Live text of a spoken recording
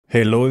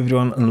Hello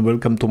everyone and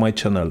welcome to my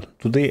channel.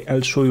 Today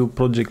I'll show you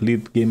Project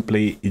Lead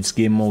gameplay, its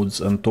game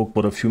modes, and talk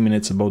for a few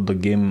minutes about the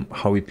game,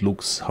 how it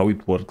looks, how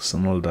it works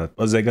and all that,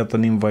 as I got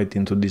an invite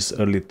into this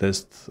early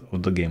test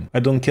of the game. I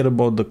don't care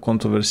about the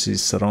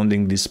controversies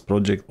surrounding this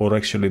project or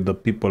actually the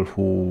people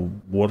who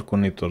work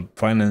on it or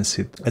finance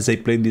it, as I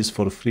played this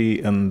for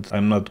free and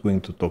I'm not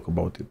going to talk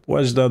about it.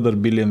 Watch the other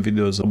billion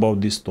videos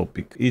about this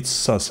topic. It's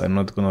sus, I'm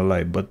not gonna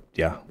lie, but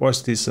yeah,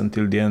 watch this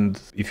until the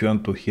end if you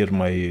want to hear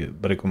my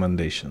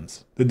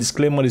recommendations. The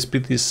disclaimer is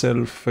pretty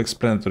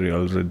self-explanatory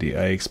already.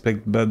 I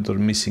expect bad or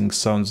missing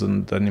sounds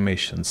and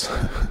animations.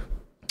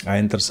 I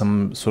enter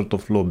some sort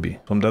of lobby.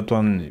 From that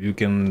one you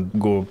can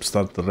go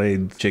start a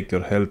raid, check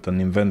your health and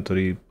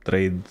inventory,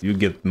 trade, you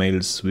get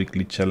mails,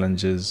 weekly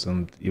challenges,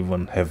 and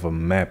even have a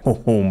map.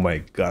 Oh my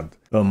god.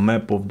 A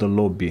map of the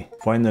lobby.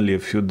 Finally a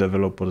few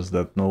developers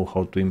that know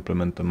how to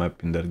implement a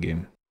map in their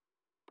game.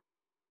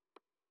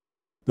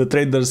 The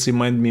traders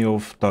remind me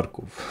of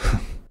Tarkov.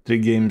 3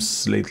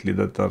 games lately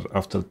that are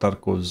after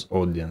Tarkov's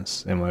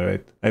audience, am I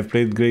right? I've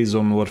played Grey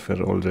Zone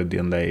Warfare already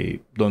and I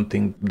don't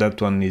think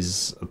that one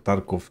is a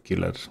Tarkov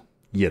killer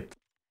yet.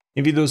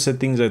 In video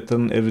settings I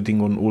turn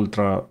everything on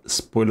ultra.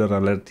 Spoiler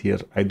alert here,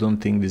 I don't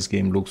think this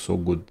game looks so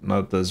good.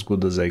 Not as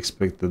good as I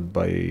expected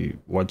by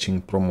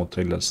watching promo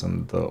trailers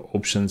and the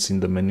options in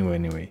the menu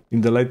anyway.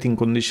 In the lighting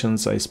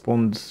conditions I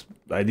spawned,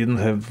 I didn't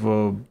have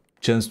a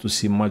chance to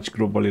see much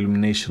global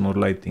illumination or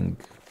lighting,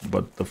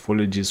 but the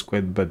foliage is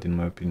quite bad in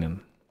my opinion.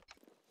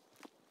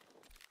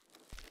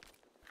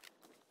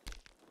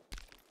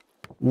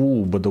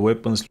 Ooh, but the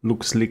weapons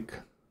look slick.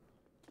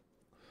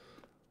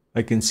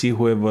 I can see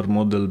whoever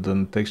modeled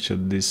and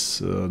textured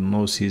this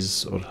knows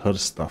his or her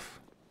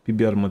stuff.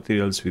 PBR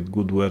materials with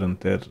good wear and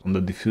tear on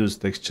the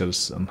diffused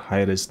textures and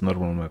high-res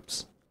normal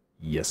maps.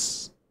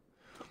 Yes.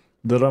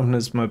 The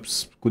roughness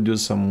maps could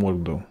use some work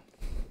though.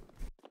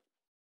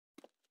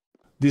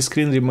 This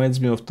screen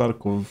reminds me of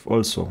Tarkov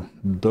also.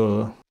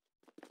 Duh.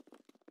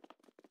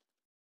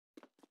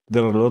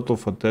 There are a lot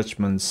of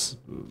attachments.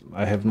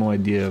 I have no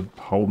idea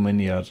how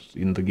many are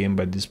in the game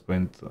by this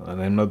point,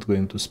 and I'm not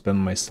going to spend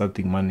my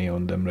starting money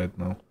on them right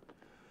now.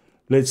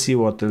 Let's see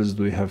what else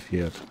do we have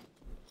here.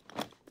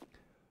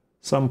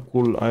 Some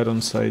cool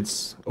iron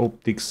sights,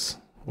 optics,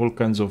 all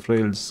kinds of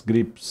rails,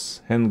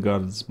 grips,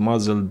 handguards,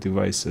 muzzle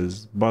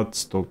devices, butt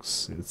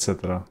stocks,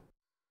 etc.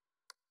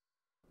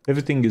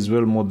 Everything is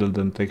well modeled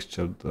and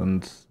textured,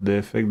 and they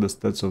affect the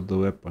stats of the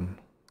weapon.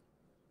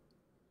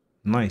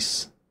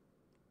 Nice.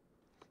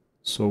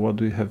 So what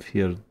do we have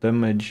here?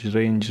 Damage,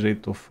 range,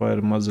 rate of fire,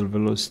 muzzle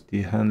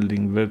velocity,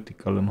 handling,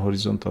 vertical and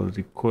horizontal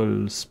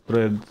recoil,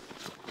 spread.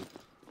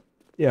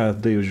 Yeah,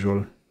 the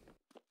usual.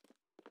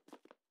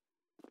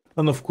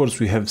 And of course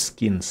we have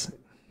skins.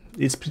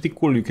 It's pretty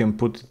cool, you can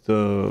put it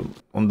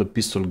on the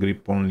pistol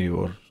grip only,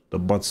 or the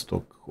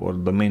buttstock, or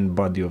the main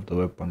body of the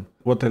weapon.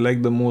 What I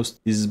like the most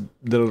is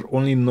there are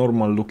only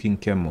normal looking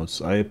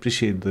camos. I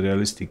appreciate the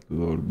realistic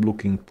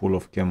looking pool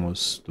of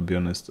camos, to be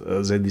honest,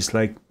 as I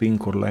dislike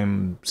pink or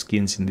lime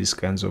skins in these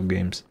kinds of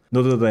games.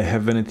 Not that I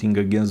have anything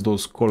against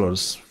those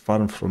colors,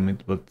 far from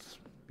it, but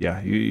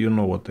yeah, you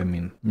know what I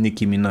mean.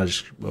 Nicki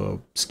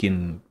Minaj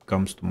skin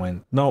comes to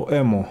mind. Now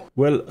ammo.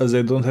 Well, as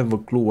I don't have a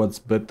clue what's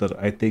better,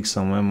 I take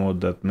some ammo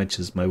that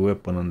matches my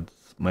weapon and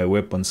my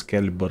weapon's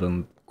caliber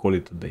and call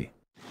it a day.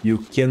 You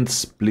can't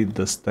split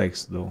the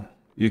stacks though.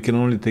 You can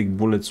only take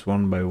bullets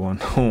one by one.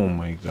 Oh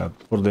my god.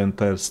 For the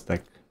entire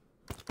stack.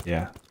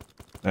 Yeah.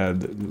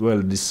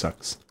 Well, this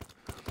sucks.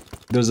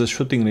 There's a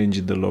shooting range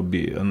in the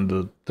lobby and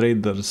the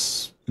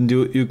traders. And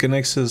you can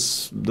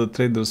access the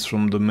traders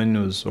from the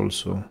menus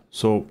also.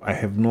 So I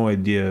have no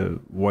idea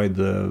why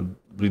the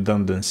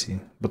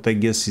redundancy. But I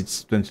guess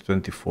it's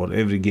 2024.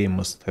 Every game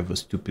must have a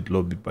stupid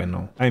lobby by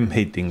now. I'm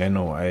hating, I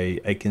know.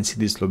 I can see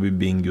this lobby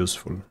being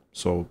useful.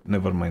 So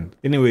never mind.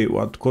 Anyway,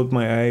 what caught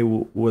my eye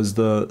was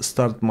the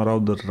Start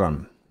Marauder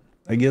run.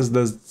 I guess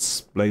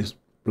that's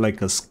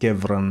like a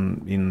scav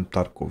run in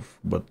Tarkov,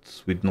 but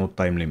with no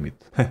time limit.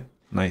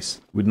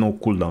 Nice. With no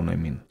cooldown, I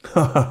mean.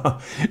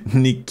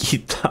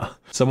 Nikita.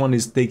 Someone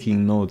is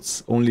taking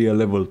notes. Only a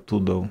level 2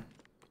 though.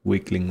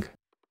 Weakling.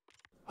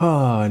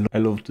 I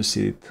love to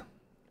see it.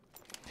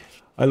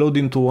 I load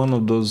into one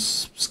of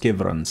those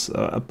scav runs.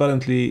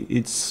 Apparently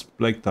it's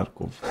like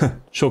Tarkov.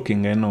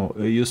 Shocking, I know.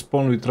 You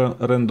spawn with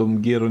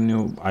random gear on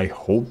you. I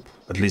hope,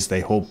 at least I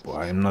hope,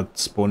 I'm not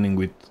spawning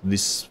with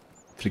this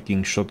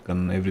freaking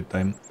shotgun every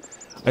time.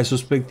 I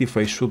suspect if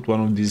I shoot one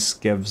of these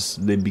scavs,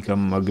 they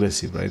become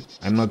aggressive, right?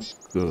 I'm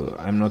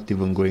not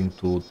even going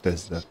to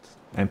test that.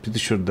 I'm pretty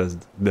sure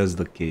that's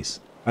the case.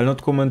 I'll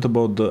not comment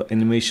about the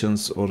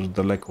animations or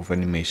the lack of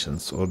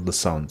animations or the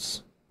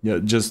sounds. Yeah,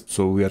 just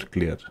so we are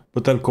clear.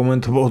 But I'll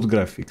comment about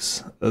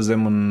graphics, as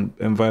I'm an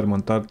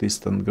environment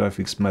artist and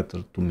graphics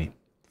matter to me.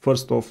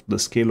 First off, the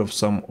scale of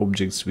some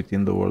objects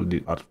within the world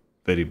are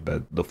very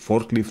bad. The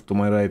forklift to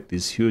my right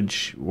is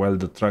huge, while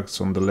the trucks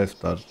on the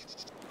left are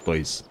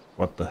toys.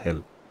 What the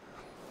hell.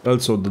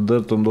 Also, the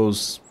dirt on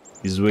those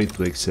is way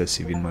too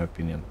excessive in my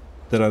opinion.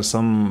 There are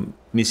some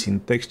missing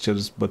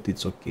textures, but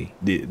it's okay.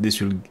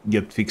 This will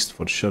get fixed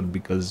for sure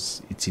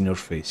because it's in your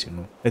face, you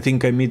know. I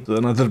think I meet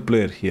another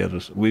player here.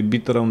 We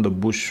beat around the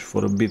bush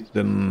for a bit,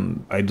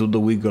 then I do the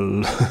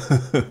wiggle.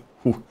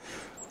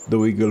 The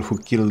wiggle who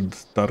killed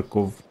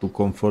Tarkov to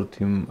comfort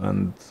him,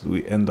 and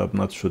we end up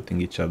not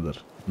shooting each other.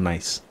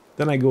 Nice.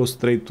 Then I go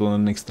straight to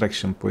an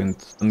extraction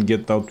point and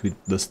get out with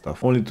the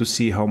stuff, only to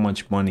see how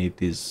much money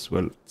it is.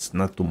 Well, it's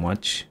not too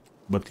much,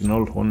 but in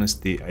all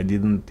honesty, I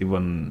didn't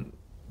even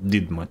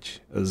did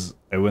much, as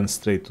I went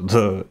straight to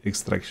the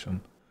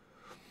extraction.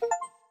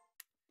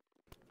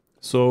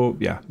 So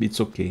yeah,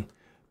 it's okay.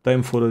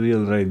 Time for a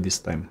real ride this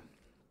time.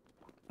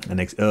 An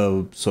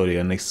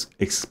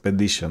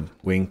expedition.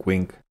 Wink,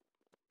 wink.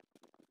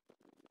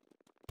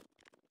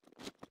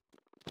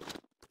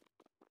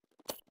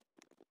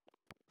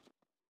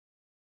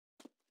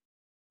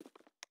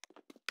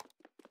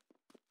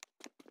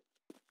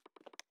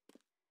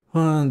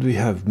 And we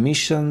have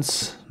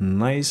missions,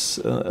 nice,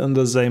 and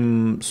as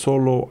I'm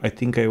solo, I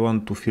think I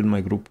want to fill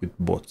my group with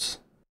bots.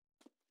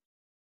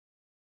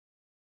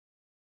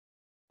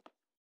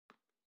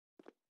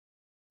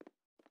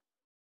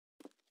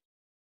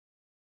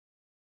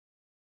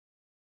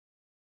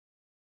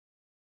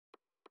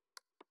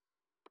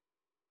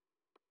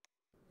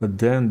 But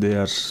then they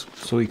are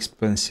so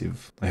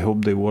expensive. I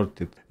hope they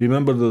worth it.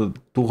 Remember the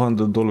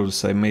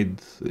 $200 I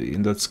made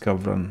in that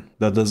scav run?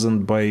 That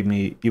doesn't buy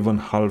me even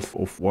half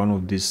of one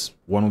of these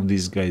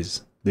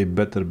guys. They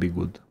better be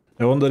good.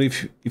 I wonder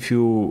if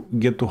you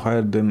get to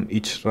hire them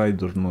each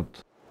ride or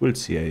not. We'll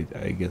see,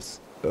 I guess.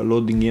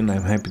 Loading in,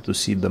 I'm happy to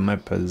see the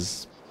map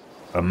as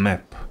a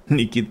map.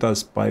 Nikita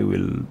Spy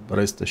will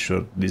rest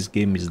assured this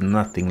game is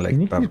nothing like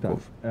Tarkov.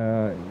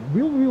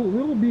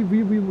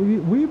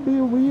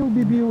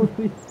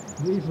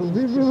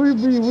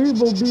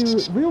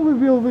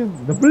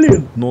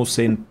 No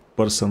sane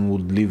person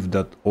would live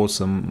that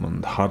awesome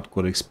and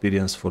hardcore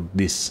experience for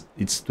this.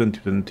 It's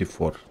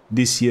 2024.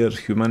 This year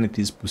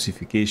humanity's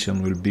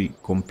pacification will be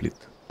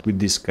complete with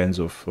these kinds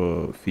of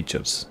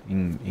features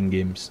in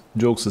games.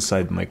 Jokes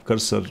aside, my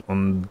cursor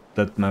on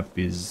that map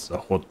is a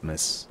hot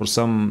mess. For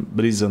some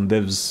reason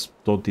devs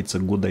thought it's a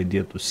good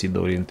idea to see the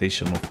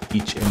orientation of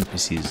each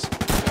NPCs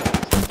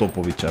on top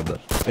of each other.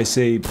 I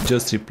say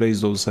just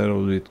replace those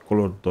arrows with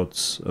colored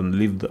dots and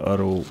leave the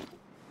arrow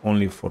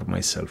only for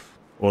myself.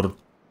 Or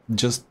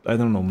just, I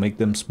don't know, make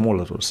them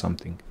smaller or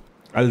something.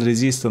 I'll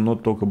resist and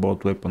not talk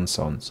about weapon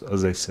sounds,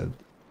 as I said.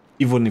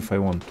 Even if I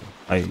want to,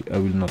 I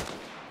will not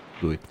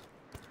do it.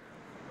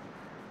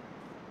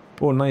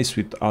 Oh, nice,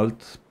 with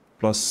Alt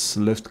plus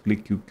left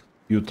click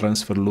you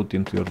transfer loot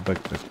into your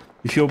backpack.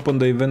 If you open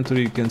the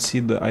inventory, you can see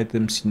the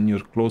items in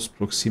your close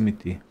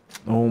proximity.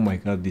 Oh my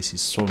god, this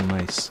is so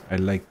nice. I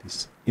like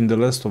this. In The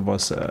Last of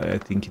Us, I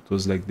think it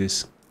was like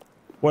this.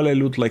 While I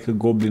loot like a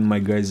goblin, my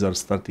guys are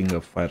starting a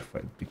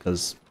firefight,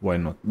 because why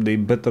not? They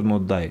better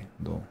not die,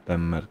 though.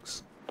 Damn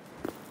mercs.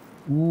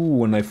 Ooh,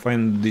 when I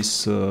find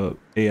this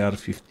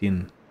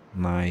AR-15.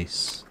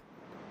 Nice.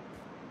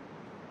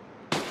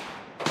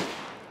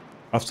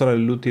 After I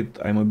loot it,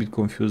 I'm a bit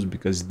confused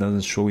because it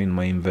doesn't show in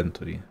my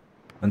inventory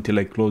until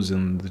I close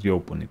and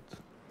reopen it.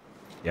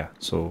 Yeah,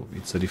 so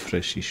it's a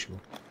refresh issue.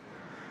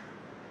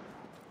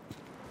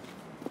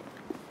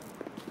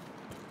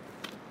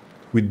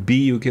 With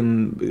B, you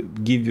can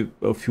give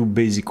a few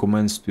basic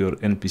commands to your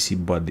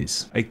NPC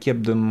buddies. I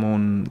kept them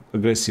on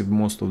aggressive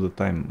most of the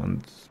time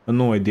and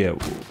no idea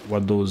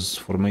what those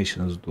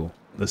formations do,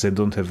 as I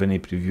don't have any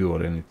preview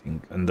or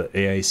anything, and the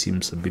AI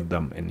seems a bit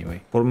dumb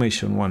anyway.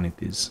 Formation 1 it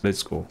is.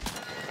 Let's go.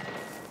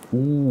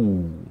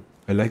 Ooh,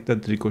 I like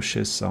that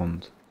ricochet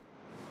sound.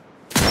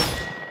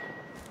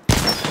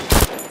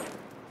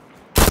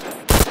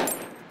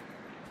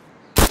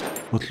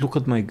 But look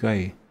at my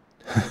guy.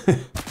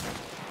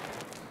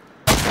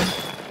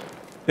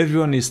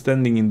 Everyone is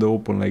standing in the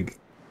open like,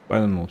 I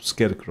don't know,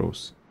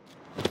 scarecrows.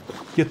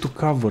 Get to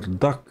cover,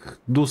 duck,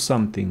 do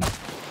something.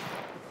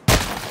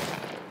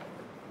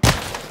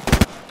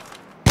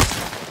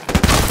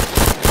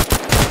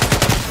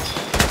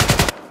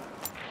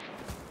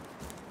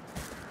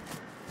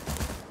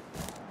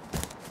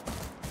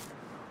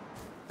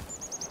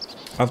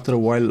 After a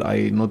while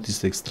I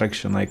noticed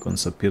extraction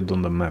icons appeared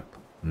on the map.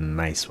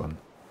 Nice one.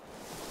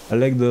 I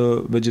like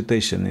the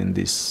vegetation in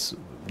this,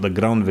 the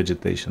ground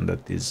vegetation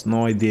that is.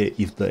 No idea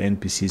if the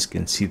NPCs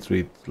can see through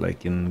it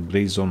like in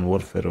Grey Zone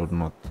Warfare or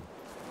not.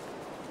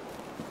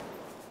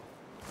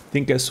 I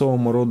think I saw a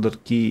Marauder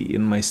key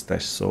in my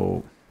stash,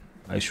 so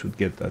I should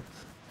get that.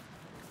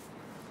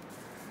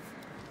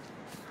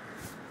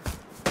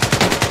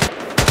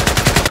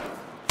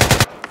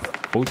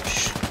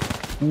 Ouch.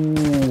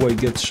 Ooh, I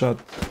get shot.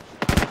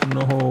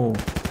 No.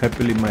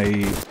 Happily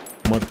my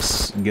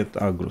mercs get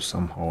aggro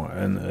somehow,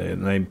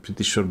 and I'm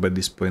pretty sure by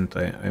this point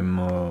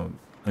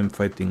I'm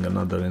fighting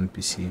another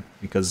NPC,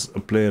 because a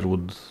player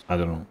would, I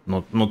don't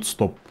know, not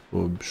stop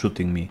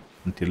shooting me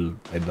until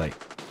I die.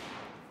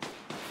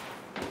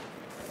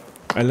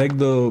 I like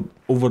the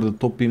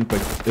over-the-top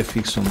impact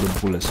FX on the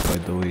bullets, by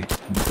the way,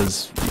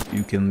 because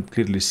you can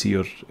clearly see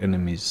your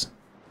enemies.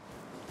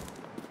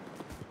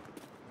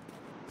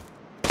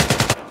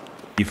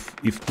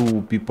 if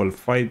two people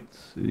fight,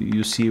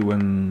 you see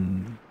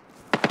when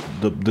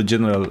the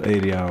general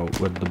area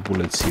where the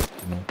bullets hit,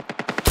 you know.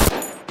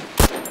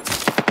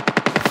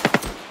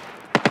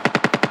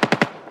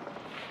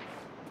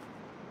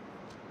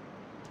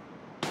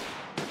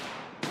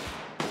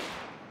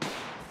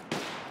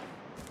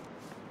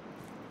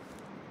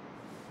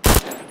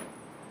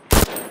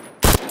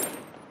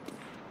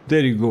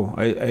 There you go.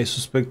 I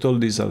suspect all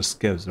these are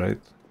scavs, right?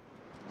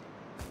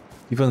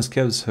 Even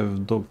scavs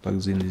have dog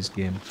tags in this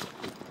game.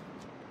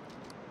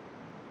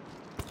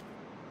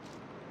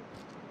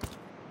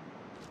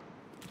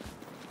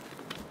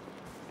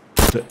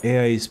 The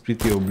AI is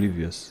pretty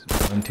oblivious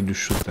until you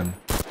shoot them.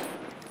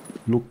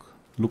 Look.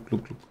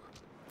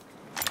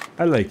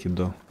 I like it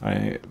though.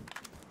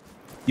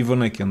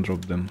 Even I can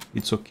drop them.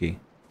 It's okay.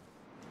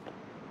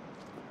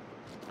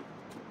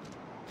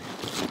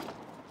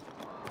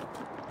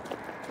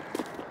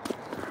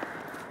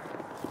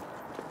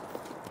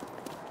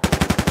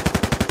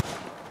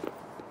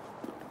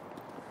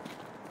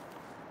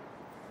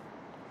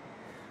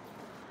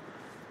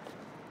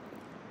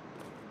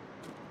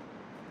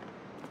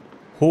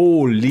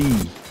 Holy!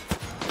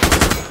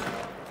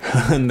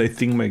 And I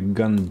think my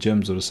gun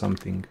jams or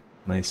something.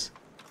 Nice.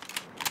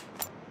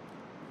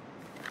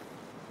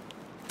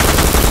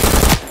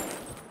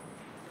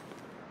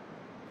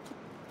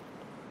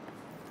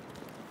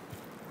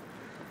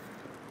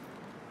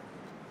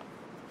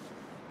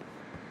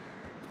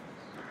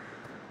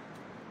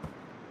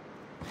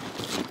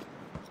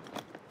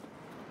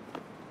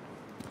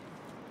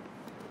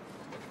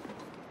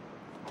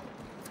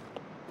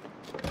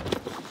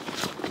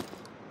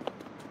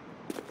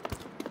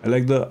 I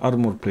like the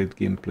armor plate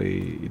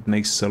gameplay. It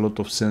makes a lot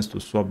of sense to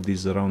swap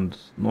these around.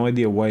 No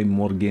idea why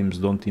more games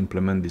don't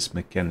implement this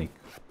mechanic.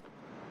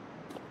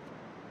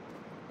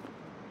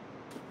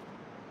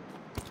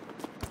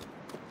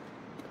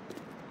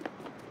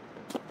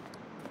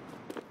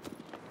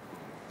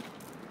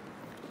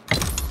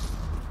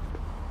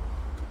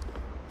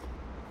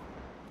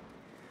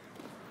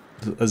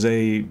 As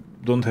I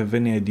don't have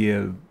any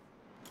idea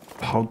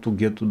how to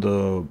get to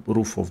the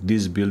roof of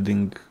this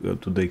building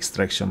to the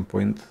extraction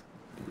point,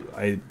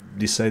 I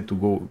decide to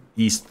go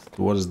east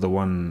towards the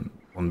one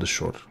on the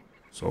shore.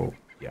 So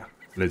yeah,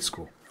 let's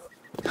go.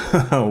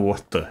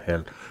 What the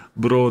hell,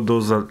 bro?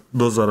 Those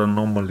are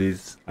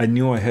anomalies. I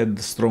knew I had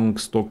strong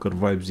stalker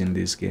vibes in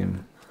this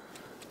game.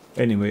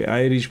 Anyway,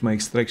 I reached my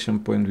extraction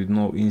point with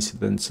no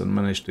incidents and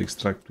managed to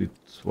extract with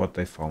what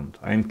I found.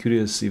 I am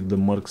curious if the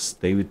mercs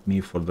stay with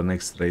me for the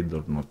next raid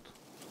or not.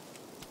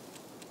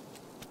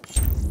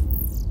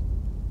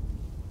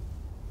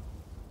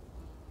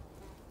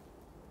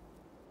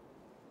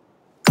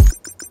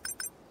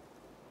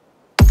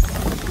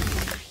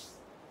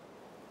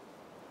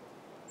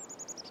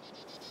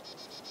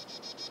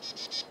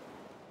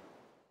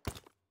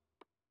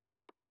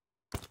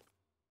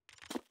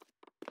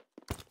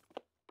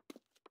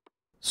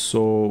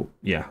 So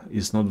yeah,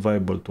 it's not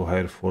viable to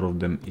hire 4 of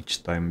them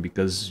each time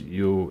because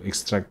you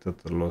extract at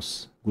a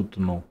loss. Good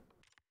to know.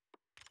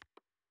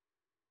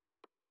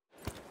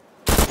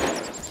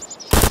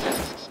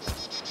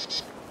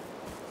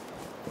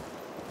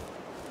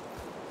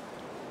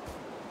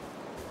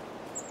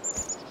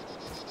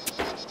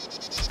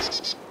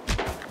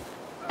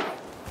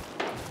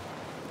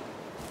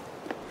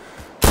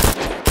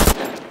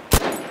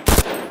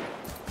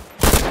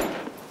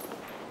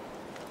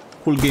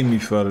 Cool game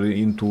if you are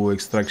into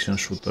extraction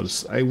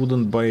shooters. I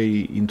wouldn't buy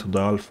into the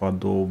alpha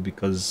though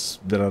because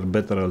there are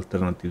better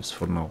alternatives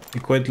for now. I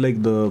quite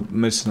like the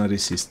mercenary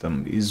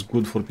system. It's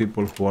good for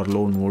people who are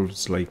lone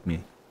wolves like me.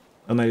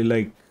 And I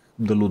like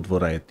the loot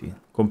variety.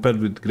 Compared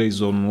with Grey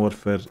Zone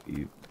Warfare,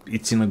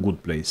 it's in a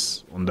good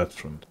place on that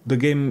front. The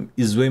game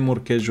is way more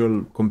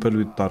casual compared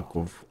with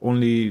Tarkov,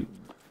 only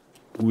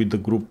with the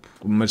group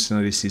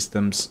mercenary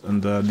systems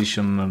and the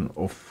addition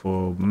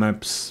of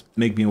maps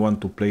make me want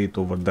to play it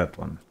over that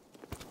one.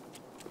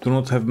 Do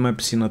not have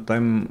maps in a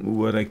time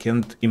where I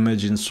can't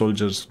imagine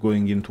soldiers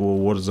going into a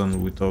war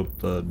zone without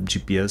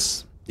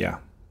GPS. Yeah.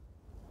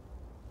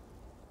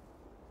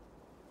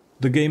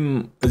 The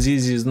game as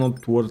easy is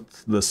not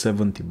worth the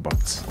 70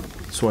 bucks,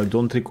 so I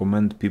don't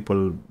recommend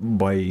people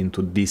buy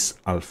into this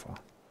alpha.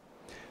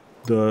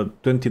 The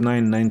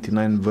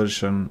 $29.99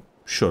 version,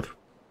 sure,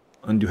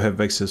 and you have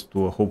access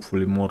to a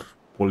hopefully more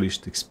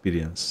polished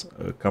experience.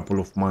 A couple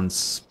of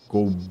months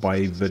go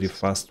by very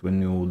fast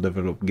when you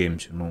develop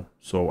games, you know.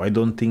 So I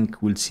don't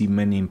think we'll see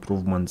many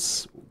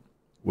improvements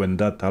when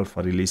that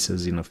alpha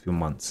releases in a few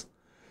months.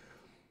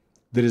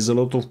 There is a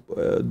lot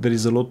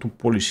to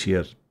polish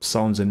here.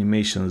 Sounds,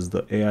 animations,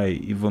 the AI,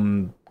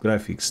 even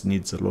graphics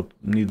need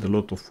a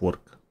lot of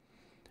work.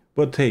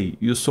 But hey,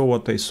 you saw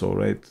what I saw,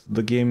 right?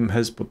 The game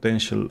has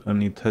potential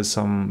and it has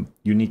some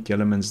unique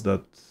elements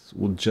that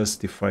would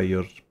justify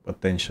your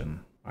attention,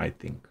 I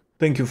think.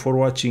 Thank you for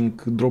watching.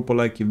 Drop a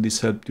like if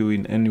this helped you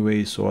in any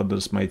way so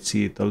others might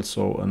see it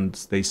also, and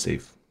stay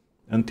safe.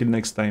 Until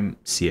next time,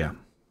 see ya.